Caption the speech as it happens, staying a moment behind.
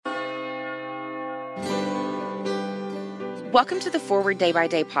Welcome to the Forward Day by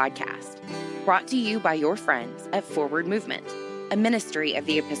Day podcast, brought to you by your friends at Forward Movement, a ministry of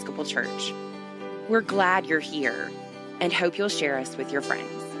the Episcopal Church. We're glad you're here and hope you'll share us with your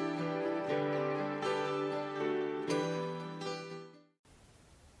friends.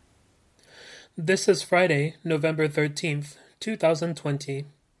 This is Friday, November 13th, 2020.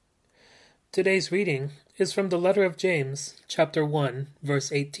 Today's reading is from the letter of James, chapter 1,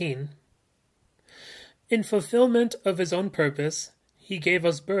 verse 18. In fulfillment of his own purpose, he gave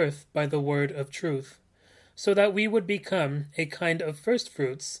us birth by the word of truth, so that we would become a kind of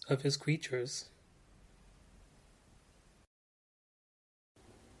firstfruits of his creatures.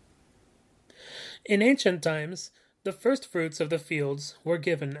 In ancient times, the firstfruits of the fields were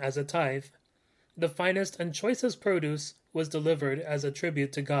given as a tithe. The finest and choicest produce was delivered as a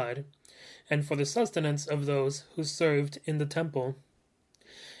tribute to God, and for the sustenance of those who served in the temple.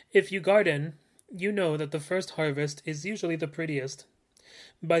 If you garden, you know that the first harvest is usually the prettiest.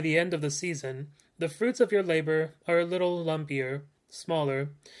 By the end of the season, the fruits of your labor are a little lumpier, smaller,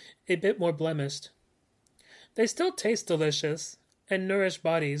 a bit more blemished. They still taste delicious and nourish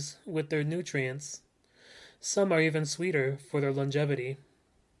bodies with their nutrients. Some are even sweeter for their longevity.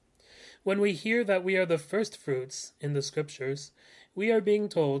 When we hear that we are the first fruits in the scriptures, we are being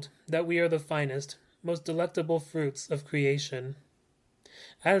told that we are the finest, most delectable fruits of creation.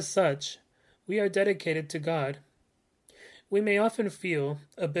 As such, we are dedicated to God. We may often feel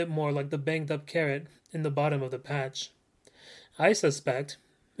a bit more like the banged-up carrot in the bottom of the patch. I suspect,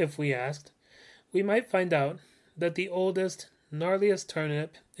 if we asked, we might find out that the oldest, gnarliest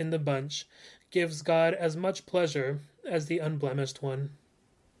turnip in the bunch gives God as much pleasure as the unblemished one.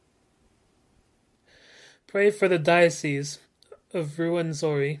 Pray for the Diocese of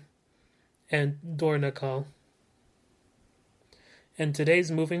Ruwenzori and Dornakal. And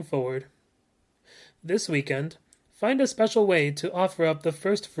today's moving forward. This weekend, find a special way to offer up the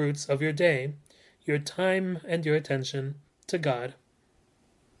first fruits of your day, your time and your attention, to God.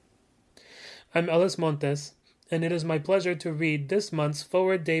 I'm Ellis Montes, and it is my pleasure to read this month's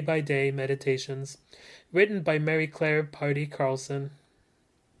Forward Day by Day Meditations, written by Mary Claire Pardee Carlson.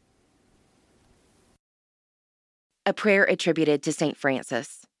 A prayer attributed to St.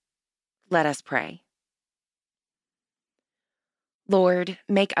 Francis. Let us pray. Lord,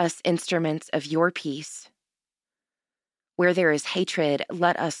 make us instruments of your peace. Where there is hatred,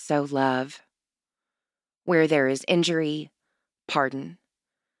 let us sow love. Where there is injury, pardon.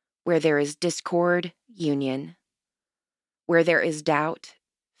 Where there is discord, union. Where there is doubt,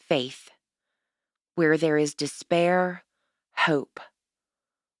 faith. Where there is despair, hope.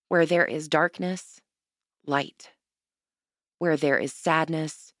 Where there is darkness, light. Where there is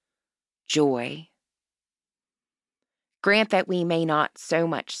sadness, joy. Grant that we may not so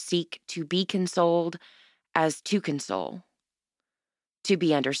much seek to be consoled as to console, to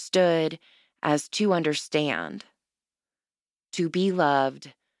be understood as to understand, to be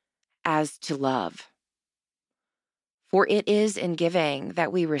loved as to love. For it is in giving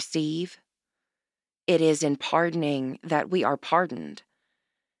that we receive, it is in pardoning that we are pardoned,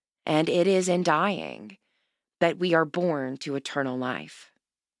 and it is in dying that we are born to eternal life.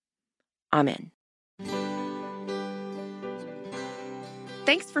 Amen.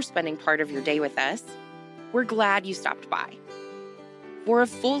 Thanks for spending part of your day with us. We're glad you stopped by. For a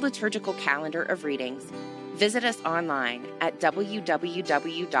full liturgical calendar of readings, visit us online at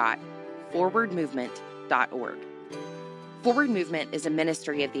www.forwardmovement.org. Forward Movement is a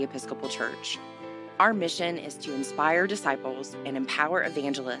ministry of the Episcopal Church. Our mission is to inspire disciples and empower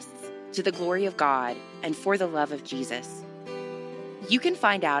evangelists to the glory of God and for the love of Jesus. You can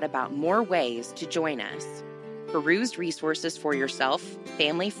find out about more ways to join us, peruse resources for yourself,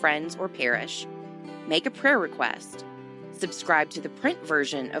 family, friends, or parish, make a prayer request, subscribe to the print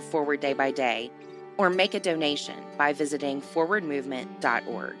version of Forward Day by Day, or make a donation by visiting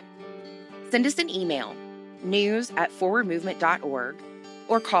forwardmovement.org. Send us an email, news@forwardmovement.org,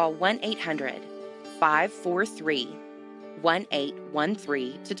 or call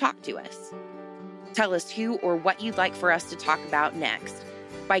 1-800-543-1813 to talk to us. Tell us who or what you'd like for us to talk about next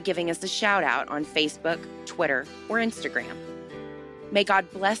by giving us a shout out on Facebook, Twitter, or Instagram. May God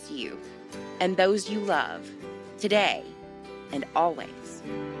bless you and those you love today and always.